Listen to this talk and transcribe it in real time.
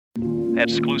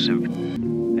Exclusive.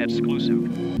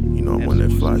 You know I'm on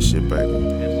that fly shit, baby.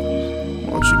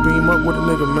 Why don't you beam up with a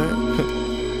nigga,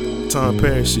 man? Tom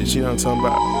Perry shit, you know what I'm talking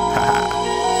about?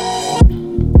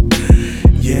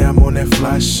 Yeah, I'm on that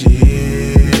fly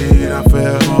shit. I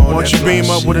fell on. Why don't you beam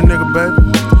up with a nigga, baby?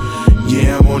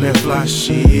 Yeah, I'm on that fly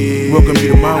shit. Welcome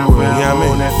you to my world, yeah, I'm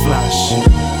on that fly shit.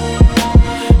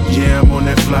 Yeah, I'm on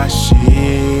that fly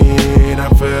shit. I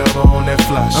fell on that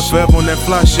fly shit. I fell on that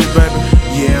fly shit, baby.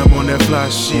 Yeah, I'm on that fly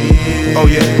shit. Oh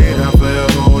yeah, I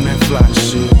fell on that fly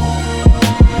shit.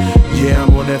 Yeah,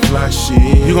 I'm on that fly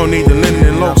shit. You gon' need the linen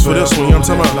and locs for this one, you know what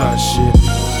I'm talking about? Shit.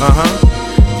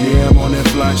 Yeah, I'm on that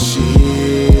fly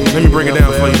shit. Let me break it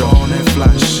down for you though. On that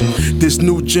fly shit. This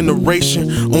new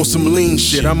generation on some lean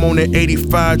shit. I'm on that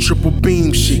 85 triple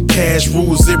beam shit. Cash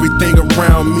rules everything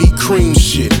around me, cream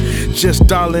shit. Just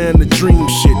dollar and the dream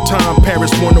shit. Tom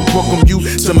Paris wanna welcome you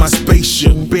to my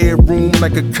spaceship. Bedroom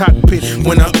like a cockpit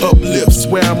when I uplift.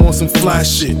 Swear I'm on some fly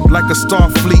shit. Like a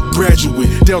Starfleet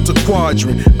graduate. Delta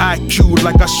Quadrant. IQ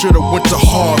like I should've went to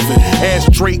Harvard.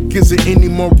 Ask Drake, is there any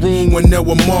more room when there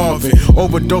were Marvin?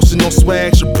 Overdosing on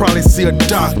swag, should probably see a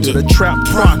doctor. The trap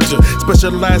proctor,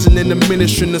 specializing in the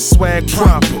ministry and the swag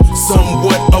proper.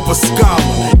 Somewhat of a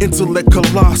scholar, intellect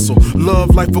colossal.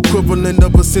 Love life equivalent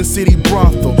of a Sin City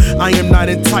brothel. I am not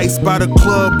enticed by the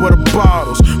club or the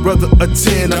bottles. Rather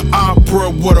attend an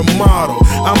opera with a model.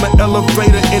 I'm an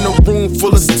elevator in a room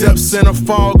full of steps and a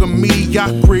fog of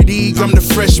mediocrity. I'm the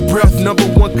fresh breath,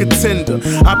 #1 contender.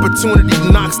 Opportunity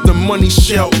knocks, the money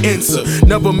shall enter.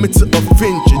 Never meant to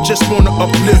offend you, just wanna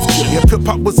uplift you. If hip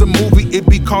hop was a movie, it'd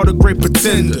be called A Great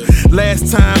Pretender. Last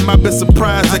time I've been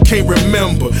surprised, I can't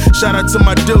remember. Shout out to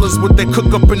my dealers with that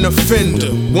cook up in the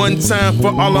fender. One time for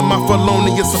all of my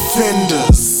felonious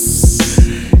offenders.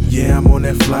 Yeah, I'm on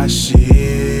that fly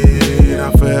shit.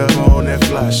 I fell on that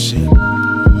fly shit.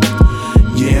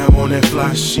 Yeah, I'm on that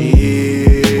fly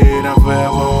shit. I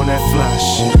fell on that fly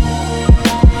shit.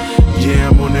 Yeah,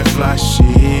 I'm on that fly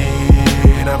shit.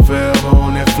 I fell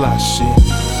on that fly shit.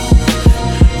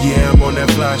 Yeah, I'm on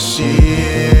that fly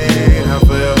shit. I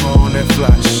fell on that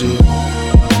fly shit.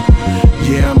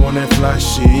 Yeah, I'm on that fly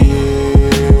shit.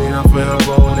 I fell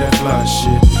on that fly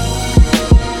shit.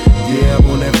 Yeah, I'm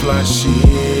on that fly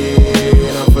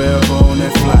shit. I fell on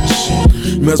that fly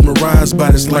shit. Mesmerized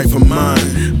by this life of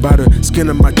mine. By the skin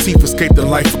of my teeth, escape the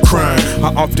life of crime.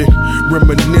 I often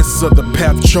reminisce of the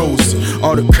path chosen.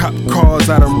 All the cop cars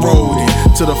I done rode in.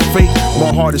 To the fake,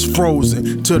 my heart is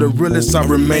frozen. To the realest, I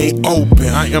remain open.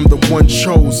 I am the one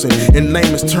chosen. In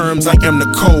lamest terms, I am the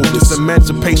coldest.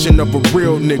 Emancipation of a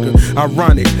real nigga.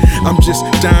 Ironic, I'm just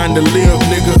dying to live,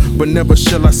 nigga. But never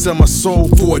shall I sell my soul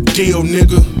for a deal,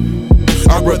 nigga.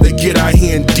 I'd rather get out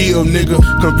here and deal, nigga.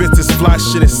 Convinced this fly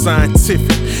shit is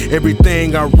scientific.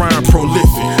 Everything I rhyme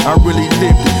prolific. I really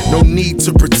live it, no need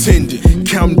to pretend it.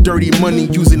 Counting dirty money,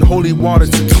 using holy water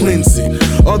to cleanse it.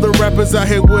 Other rappers out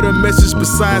here with a message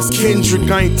besides Kendrick.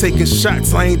 I ain't taking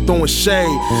shots, I ain't throwing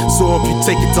shade. So if you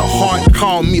take it to heart,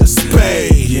 call me a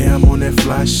spade. Yeah, I'm on that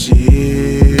fly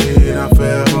shit. I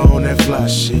fell on that fly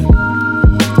shit.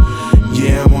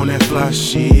 Yeah, I'm on that fly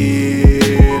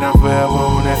shit. I fell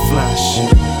on that fly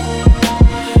shit.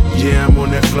 Yeah, I'm on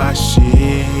that fly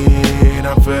shit.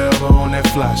 I fell on that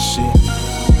fly shit.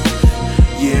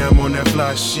 Yeah, I'm on that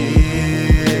fly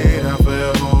shit. I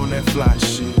fell on that fly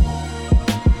shit.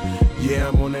 Yeah,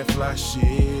 I'm on that fly shit.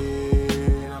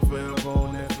 I fell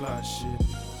on that fly shit.